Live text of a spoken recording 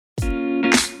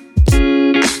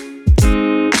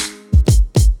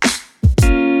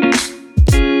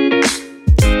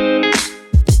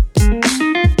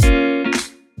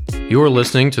You are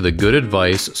listening to the Good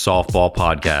Advice Softball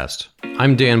Podcast.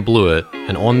 I'm Dan Blewett,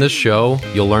 and on this show,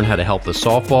 you'll learn how to help the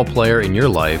softball player in your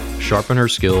life sharpen her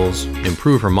skills,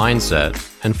 improve her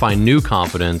mindset, and find new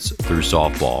confidence through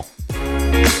softball.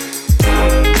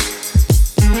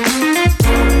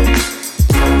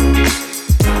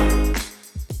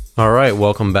 All right,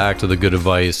 welcome back to the Good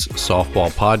Advice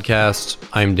Softball Podcast.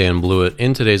 I'm Dan Blewett.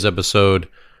 In today's episode,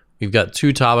 we've got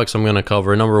two topics I'm going to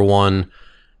cover. Number one,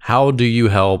 how do you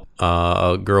help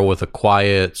a girl with a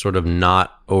quiet, sort of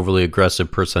not overly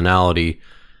aggressive personality?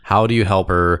 How do you help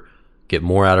her get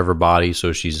more out of her body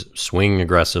so she's swinging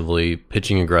aggressively,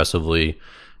 pitching aggressively,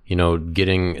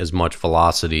 getting as much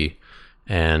velocity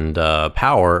and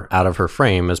power out of her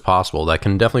frame as possible? That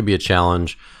can definitely be a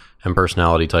challenge, and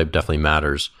personality type definitely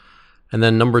matters. And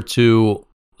then number two,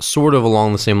 sort of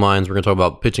along the same lines, we're going to talk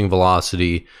about pitching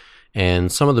velocity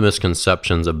and some of the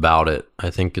misconceptions about it. I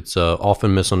think it's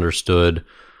often misunderstood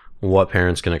what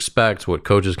parents can expect, what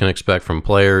coaches can expect from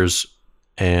players,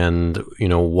 and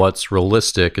what's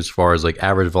realistic as far as like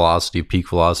average velocity, peak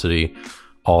velocity,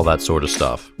 all that sort of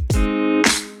stuff.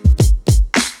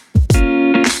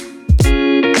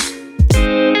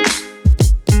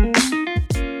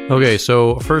 Okay,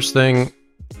 so first thing,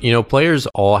 players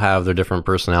all have their different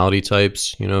personality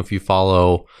types. If you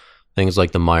follow things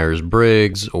like the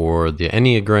Myers-Briggs or the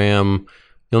Enneagram,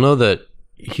 you'll know that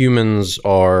humans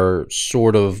are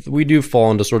we do fall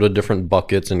into sort of different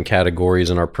buckets and categories,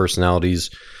 and our personalities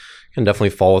can definitely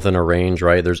fall within a range,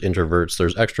 right? There's introverts,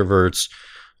 there's extroverts,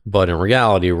 but in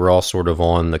reality, we're all sort of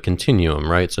on the continuum,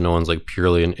 right? So no one's like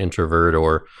purely an introvert,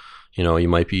 or, you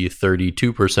might be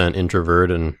 32%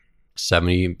 introvert and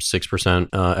 76%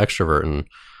 extrovert, and,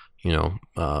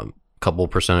 a couple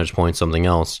percentage points, something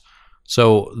else.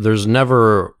 So there's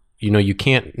never, you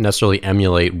can't necessarily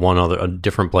emulate a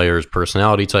different player's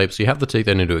personality type. So you have to take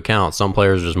that into account. Some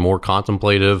players are just more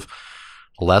contemplative,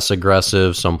 less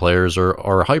aggressive. Some players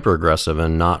are hyper aggressive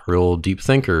and not real deep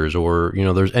thinkers, or,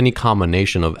 there's any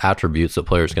combination of attributes that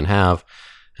players can have.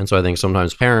 And so I think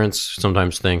sometimes parents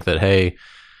think that, hey,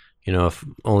 if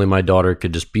only my daughter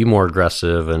could just be more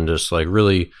aggressive and just like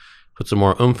really put some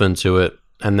more oomph into it.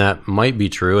 And that might be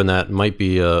true, and that might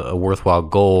be a worthwhile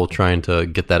goal, trying to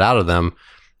get that out of them.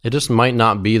 It just might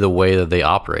not be the way that they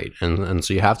operate. And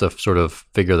so you have to sort of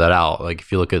figure that out. Like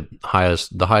if you look at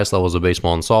the highest levels of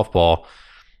baseball and softball,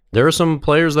 there are some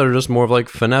players that are just more of like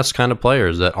finesse kind of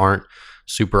players that aren't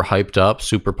super hyped up,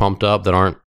 super pumped up, that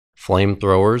aren't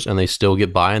flamethrowers, and they still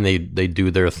get by and they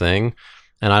do their thing.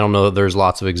 And I don't know that there's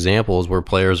lots of examples where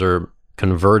players are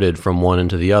converted from one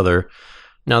into the other.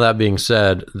 Now, that being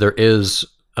said, there is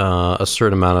a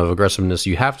certain amount of aggressiveness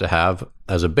you have to have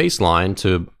as a baseline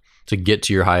to get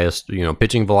to your highest,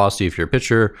 pitching velocity if you're a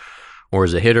pitcher, or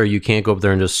as a hitter. You can't go up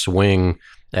there and just swing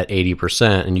at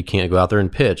 80%, and you can't go out there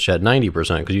and pitch at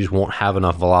 90% because you just won't have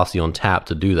enough velocity on tap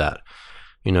to do that.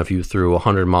 If you threw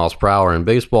 100 miles per hour in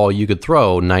baseball, you could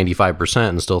throw 95%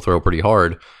 and still throw pretty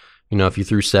hard. If you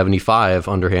threw 75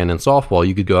 underhand in softball,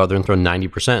 you could go out there and throw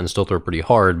 90% and still throw pretty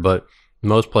hard, but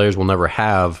most players will never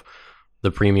have the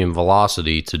premium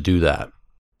velocity to do that.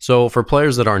 So for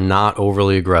players that are not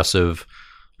overly aggressive,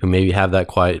 who maybe have that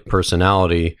quiet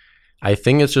personality, I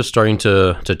think it's just starting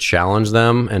to challenge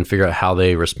them and figure out how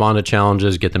they respond to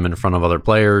challenges, get them in front of other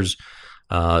players,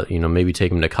 maybe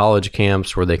take them to college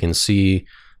camps where they can see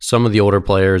some of the older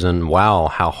players and wow,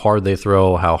 how hard they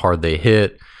throw, how hard they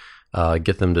hit,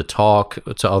 get them to talk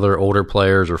to other older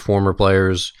players or former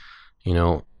players,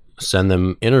 send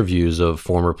them interviews of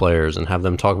former players and have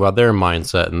them talk about their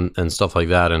mindset and stuff like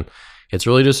that. And it's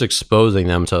really just exposing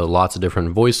them to lots of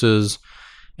different voices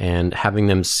and having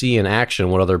them see in action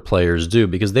what other players do,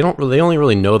 because they only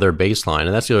really know their baseline.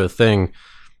 And that's the other thing.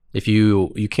 If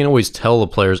you can't always tell a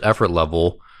player's effort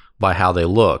level by how they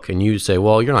look, and you say,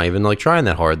 well, you're not even like trying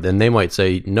that hard, then they might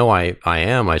say, no, I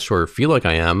am. I sort of feel like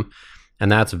I am.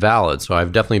 And that's valid. So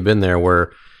I've definitely been there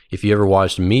where if you ever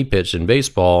watched me pitch in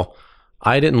baseball,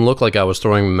 I didn't look like I was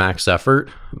throwing max effort,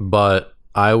 but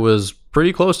I was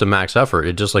pretty close to max effort.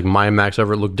 It just like my max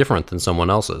effort looked different than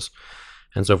someone else's.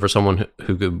 And so for someone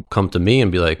who could come to me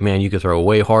and be like, man, you could throw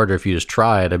way harder if you just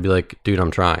tried, I'd be like, dude,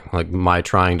 I'm trying. Like my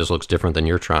trying just looks different than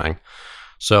your trying.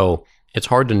 So it's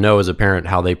hard to know as a parent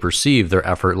how they perceive their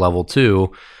effort level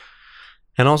too.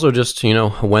 And also just,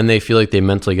 when they feel like they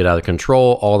mentally get out of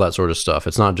control, all that sort of stuff.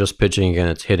 It's not just pitching, again,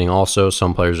 it's hitting also.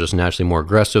 Some players are just naturally more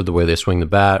aggressive, the way they swing the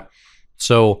bat.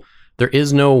 So there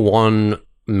is no one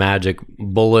magic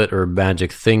bullet or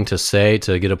magic thing to say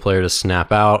to get a player to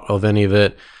snap out of any of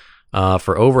it.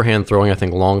 For overhand throwing, I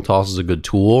think long toss is a good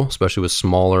tool, especially with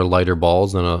smaller, lighter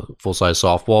balls than a full-size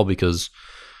softball, because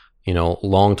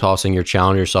long tossing, you're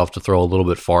challenging yourself to throw a little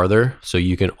bit farther. So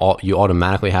you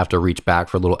automatically have to reach back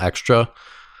for a little extra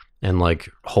and like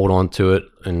hold on to it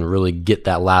and really get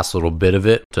that last little bit of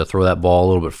it to throw that ball a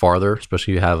little bit farther,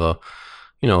 especially if you have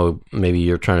maybe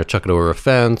you're trying to chuck it over a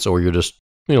fence, or you're just,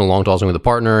 long tossing with a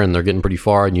partner and they're getting pretty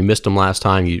far and you missed them last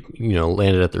time, you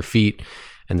landed at their feet.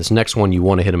 And this next one, you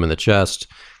want to hit them in the chest.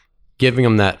 Giving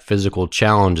them that physical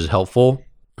challenge is helpful.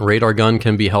 Radar gun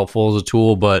can be helpful as a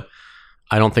tool, but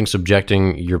I don't think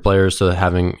subjecting your players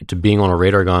to being on a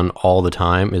radar gun all the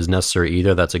time is necessary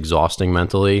either. That's exhausting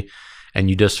mentally. And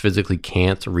you just physically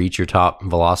can't reach your top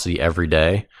velocity every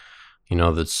day.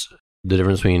 That's the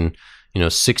difference between,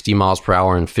 60 miles per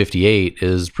hour and 58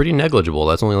 is pretty negligible.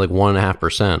 That's only like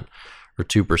 1.5% or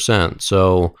 2%.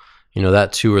 So,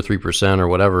 that 2 or 3% or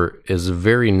whatever is a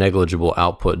very negligible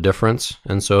output difference.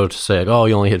 And so to say, oh,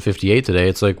 you only hit 58 today,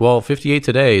 it's like, well, 58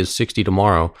 today is 60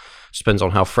 tomorrow. Depends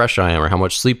on how fresh I am, or how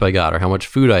much sleep I got, or how much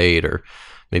food I ate, or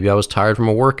maybe I was tired from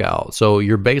a workout. So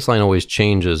your baseline always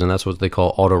changes, and that's what they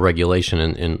call auto-regulation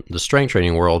in the strength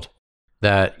training world,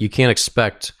 that you can't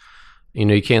expect,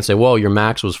 you can't say, well, your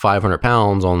max was 500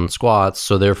 pounds on squats,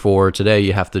 so therefore today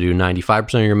you have to do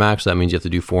 95% of your max. That means you have to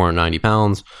do 490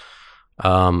 pounds.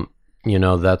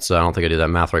 That's, I don't think I did that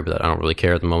math right, but I don't really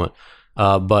care at the moment.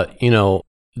 But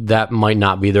that might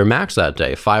not be their max that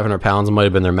day. 500 pounds might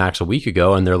have been their max a week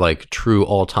ago, and they're like true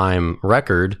all-time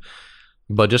record.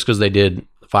 But just because they did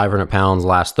 500 pounds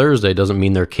last Thursday doesn't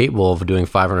mean they're capable of doing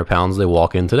 500 pounds they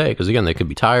walk in today. Because again, they could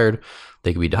be tired,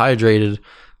 they could be dehydrated,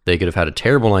 they could have had a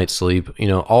terrible night's sleep,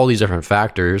 all these different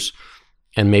factors.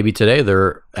 And maybe today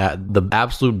they're at the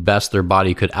absolute best their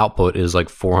body could output is like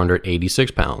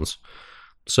 486 pounds.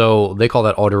 So they call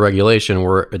that auto-regulation,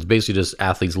 where it's basically just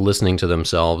athletes listening to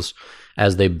themselves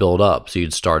as they build up. So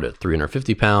you'd start at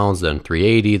 350 pounds, then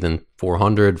 380, then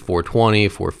 400, 420,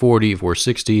 440,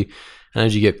 460. And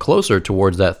as you get closer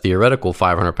towards that theoretical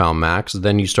 500 pound max,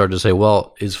 then you start to say,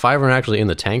 well, is 500 actually in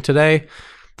the tank today?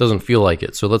 Doesn't feel like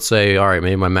it. So let's say, all right,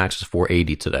 maybe my max is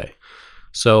 480 today.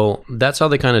 So that's how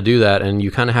they kind of do that. And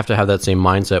you kind of have to have that same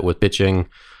mindset with pitching,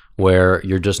 where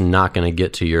you're just not going to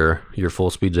get to your full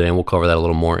speed today. And we'll cover that a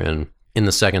little more in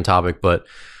the second topic. But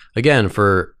again,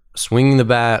 for swinging the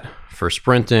bat, for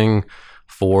sprinting,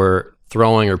 for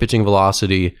throwing or pitching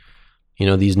velocity,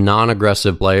 these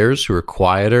non-aggressive players who are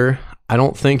quieter, I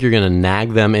don't think you're going to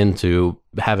nag them into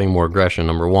having more aggression,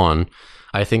 number one.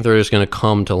 I think they're just going to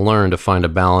come to learn to find a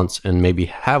balance and maybe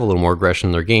have a little more aggression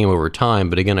in their game over time.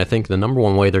 But again, I think the number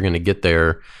one way they're going to get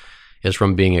there is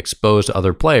from being exposed to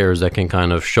other players that can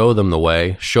kind of show them the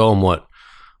way, show them what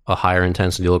a higher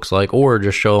intensity looks like, or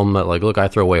just show them that, like, look, I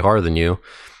throw way harder than you.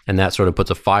 And that sort of puts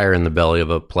a fire in the belly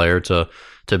of a player to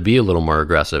be a little more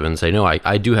aggressive and say, no,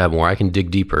 I do have more. I can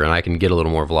dig deeper and I can get a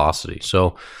little more velocity.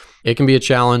 So it can be a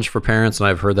challenge for parents, and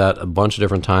I've heard that a bunch of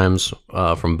different times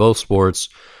from both sports.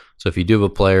 So if you do have a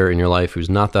player in your life who's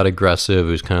not that aggressive,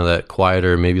 who's kind of that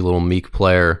quieter, maybe a little meek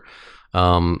player,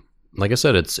 like I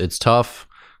said, it's tough,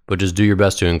 but just do your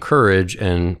best to encourage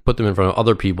and put them in front of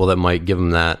other people that might give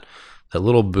them that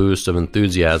little boost of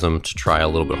enthusiasm to try a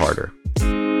little bit harder.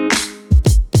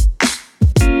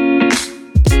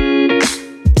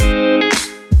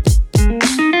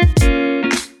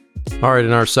 All right,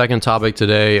 in our second topic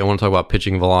today, I want to talk about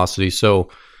pitching velocity. So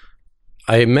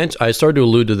I started to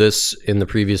allude to this in the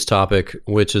previous topic,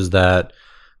 which is that,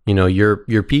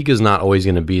 your peak is not always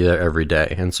going to be there every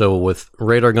day. And so with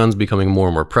radar guns becoming more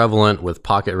and more prevalent, with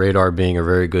pocket radar being a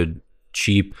very good,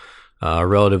 cheap,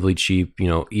 relatively cheap,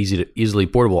 easily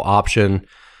portable option,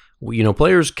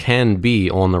 players can be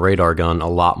on the radar gun a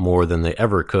lot more than they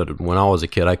ever could. When I was a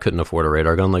kid, I couldn't afford a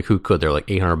radar gun. Like, who could? They're like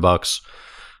 $800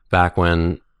 back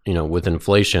when, with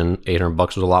inflation, $800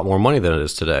 was a lot more money than it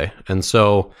is today. And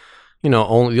so, the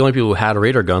only people who had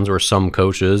radar guns were some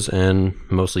coaches and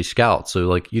mostly scouts. So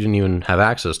like, you didn't even have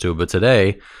access to it. But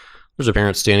today, there's a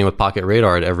parent standing with pocket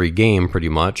radar at every game pretty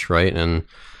much, right? And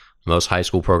most high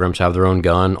school programs have their own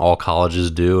gun. All colleges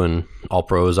do, and all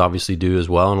pros obviously do as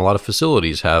well. And a lot of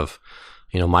facilities have,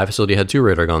 my facility had 2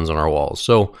 radar guns on our walls.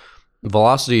 So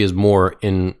velocity is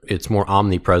it's more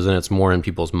omnipresent. It's more in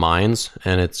people's minds,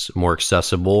 and it's more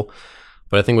accessible.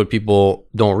 But I think what people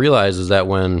don't realize is that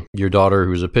when your daughter,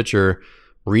 who's a pitcher,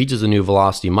 reaches a new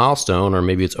velocity milestone, or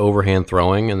maybe it's overhand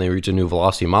throwing and they reach a new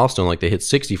velocity milestone, like they hit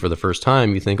 60 for the first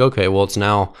time, you think, okay, well, it's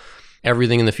now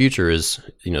everything in the future is,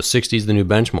 60 is the new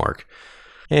benchmark.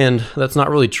 And that's not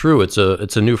really true. It's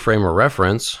a new frame of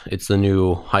reference. It's the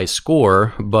new high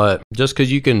score. But just because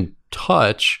you can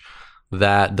touch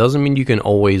that doesn't mean you can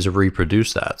always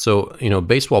reproduce that. So,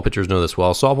 baseball pitchers know this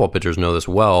well. Softball pitchers know this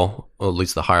well, at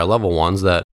least the higher level ones,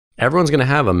 that everyone's going to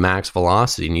have a max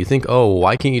velocity. And you think, oh,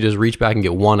 why can't you just reach back and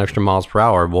get 1 extra miles per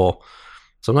hour? Well,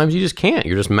 sometimes you just can't.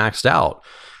 You're just maxed out.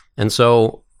 And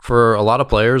so for a lot of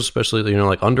players, especially,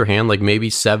 like underhand, like maybe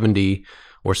 70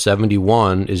 or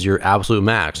 71 is your absolute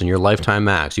max and your lifetime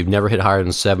max. You've never hit higher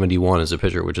than 71 as a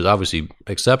pitcher, which is obviously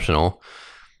exceptional.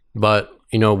 But,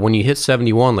 when you hit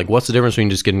 71, like what's the difference between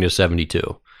just getting to 72?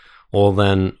 Well,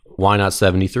 then why not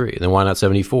 73? Then why not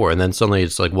 74? And then suddenly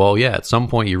it's like, well, yeah, at some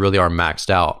point you really are maxed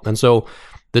out. And so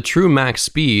the true max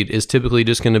speed is typically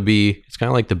just going to be, it's kind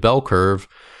of like the bell curve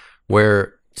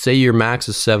where say your max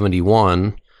is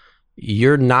 71,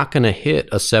 you're not going to hit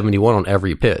a 71 on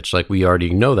every pitch. Like we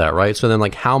already know that, right? So then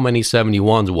like how many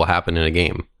 71s will happen in a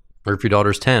game? Or if your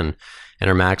daughter's 10 and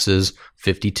her max is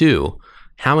 52,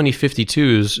 how many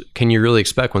 52s can you really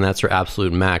expect when that's her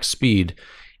absolute max speed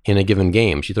in a given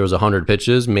game? She throws 100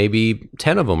 pitches, maybe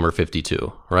 10 of them are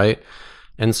 52, right?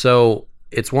 And so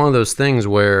it's one of those things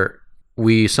where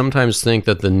we sometimes think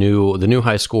that the new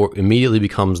high score immediately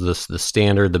becomes the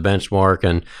standard, the benchmark,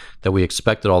 and that we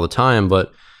expect it all the time.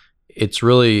 But it's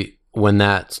really when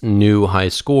that new high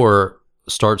score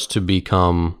starts to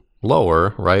become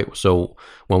lower, right? So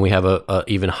when we have a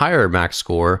even higher max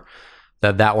score,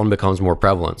 that one becomes more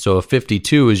prevalent. So if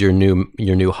 52 is your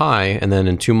new high, and then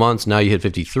in 2 months now you hit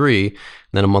 53, and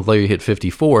then a month later you hit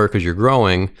 54 because you're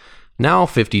growing. Now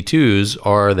 52s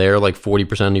are there like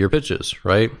 40% of your pitches,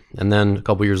 right? And then a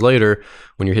couple years later,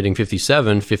 when you're hitting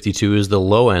 57, 52 is the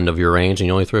low end of your range, and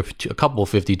you only throw a couple of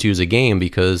 52s a game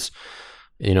because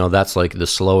that's like the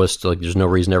slowest. Like there's no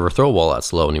reason to ever throw a ball that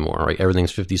slow anymore, right?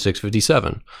 Everything's 56,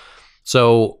 57.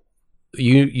 So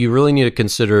you really need to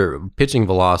consider pitching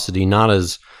velocity not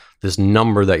as this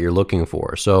number that you're looking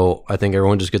for. So I think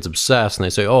everyone just gets obsessed and they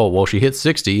say, oh, well, she hit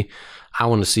 60. I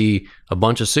want to see a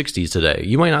bunch of 60s today.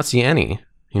 You might not see any.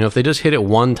 If they just hit it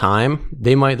one time,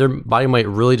 their body might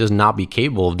really just not be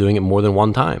capable of doing it more than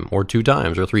one time or 2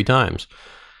 times or 3 times.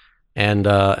 And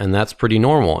that's pretty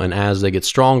normal. And as they get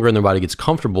stronger and their body gets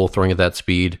comfortable throwing at that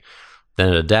speed, then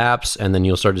it adapts, and then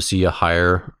you'll start to see a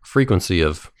higher frequency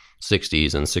of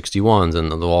 60s and 61s,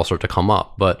 and they'll all start to come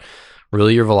up. But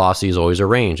really your velocity is always a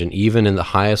range. And even in the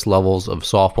highest levels of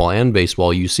softball and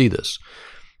baseball, you see this.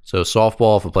 So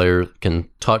softball, if a player can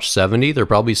touch 70, they're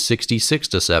probably 66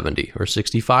 to 70 or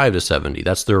 65 to 70.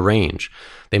 That's their range.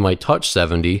 They might touch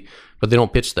 70, but they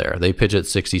don't pitch there. They pitch at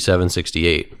 67,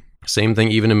 68. Same thing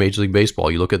even in Major League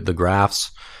Baseball. You look at the graphs,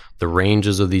 the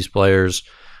ranges of these players.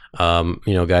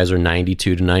 Guys are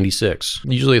 92 to 96,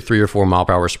 usually a 3 or 4 mile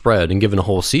per hour spread. And given a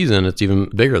whole season, it's even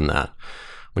bigger than that.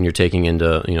 When you're taking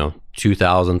into,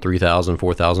 2,000, 3,000,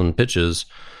 4,000 pitches,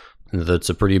 that's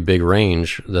a pretty big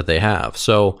range that they have.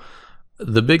 So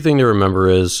the big thing to remember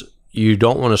is you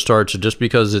don't want to start to, just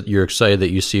because you're excited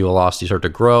that you see velocity start to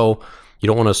grow, you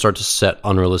don't want to start to set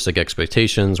unrealistic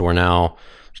expectations where now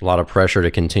there's a lot of pressure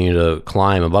to continue to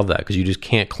climb above that, because you just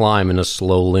can't climb in a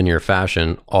slow linear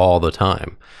fashion all the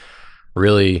time.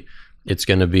 Really, it's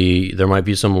going to be, there might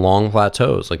be some long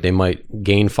plateaus. Like they might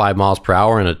gain 5 miles per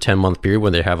hour in a 10-month period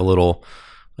when they have a little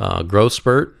growth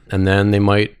spurt, and then they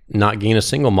might not gain a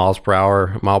single mile per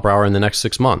hour in the next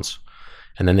 6 months.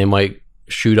 And then they might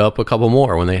shoot up a couple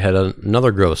more when they had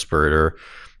another growth spurt or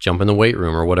jump in the weight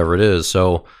room or whatever it is.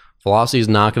 So velocity is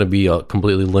not going to be a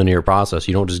completely linear process.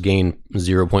 You don't just gain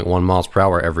 0.1 miles per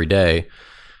hour every day.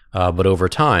 But over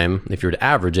time, if you're to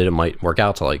average it, it might work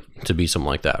out to be something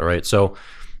like that, right? So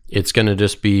it's going to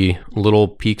just be little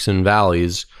peaks and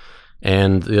valleys.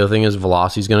 And the other thing is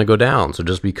velocity is going to go down. So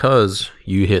just because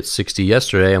you hit 60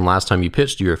 yesterday and last time you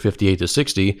pitched you were 58 to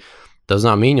 60, does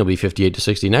not mean you'll be 58 to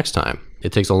 60 next time.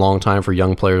 It takes a long time for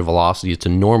young player velocities to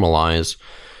normalize,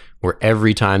 where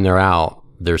every time they're out,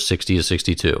 they're 60 to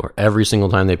 62, or every single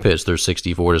time they pitch, they're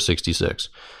 64 to 66.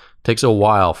 It takes a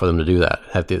while for them to do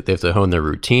that. They have to hone their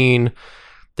routine.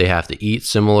 They have to eat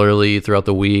similarly throughout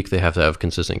the week. They have to have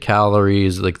consistent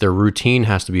calories. Like their routine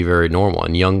has to be very normal.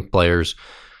 And young players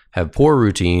have poor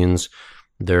routines.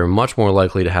 They're much more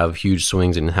likely to have huge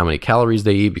swings in how many calories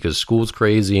they eat because school's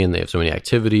crazy and they have so many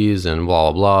activities and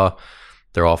blah, blah, blah.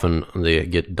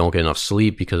 They don't get enough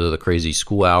sleep because of the crazy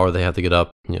school hour they have to get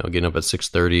up, getting up at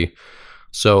 6:30.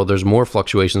 So there's more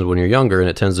fluctuations when you're younger, and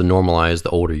it tends to normalize the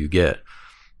older you get.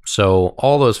 So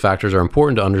all those factors are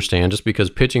important to understand, just because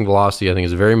pitching velocity, I think,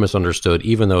 is very misunderstood,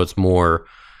 even though it's more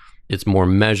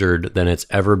measured than it's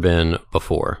ever been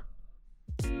before.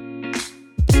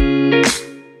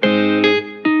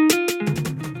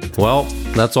 Well,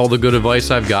 that's all the good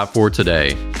advice I've got for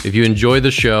today. If you enjoy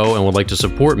the show and would like to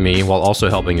support me while also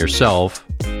helping yourself,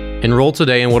 enroll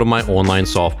today in one of my online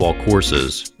softball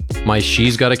courses. My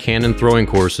She's Got a Cannon throwing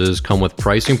courses come with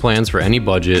pricing plans for any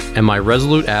budget, and my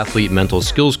Resolute Athlete mental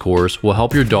skills course will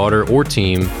help your daughter or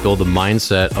team build the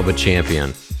mindset of a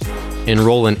champion.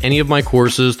 Enroll in any of my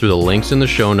courses through the links in the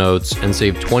show notes and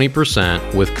save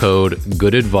 20% with code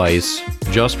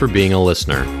GOODADVICE just for being a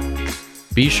listener.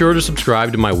 Be sure to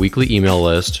subscribe to my weekly email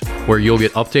list where you'll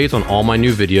get updates on all my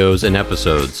new videos and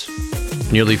episodes.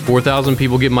 Nearly 4,000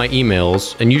 people get my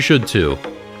emails, and you should too.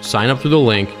 Sign up through the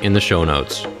link in the show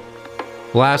notes.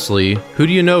 Lastly, who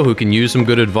do you know who can use some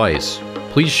good advice?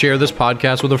 Please share this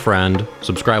podcast with a friend,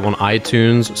 subscribe on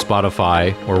iTunes,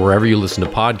 Spotify, or wherever you listen to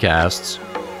podcasts,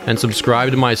 and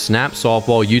subscribe to my Snap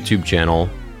Softball YouTube channel,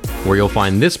 where you'll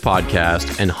find this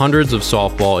podcast and hundreds of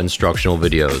softball instructional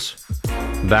videos.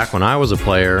 Back when I was a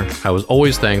player, I was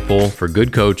always thankful for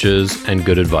good coaches and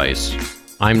good advice.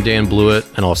 I'm Dan Blewett,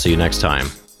 and I'll see you next time.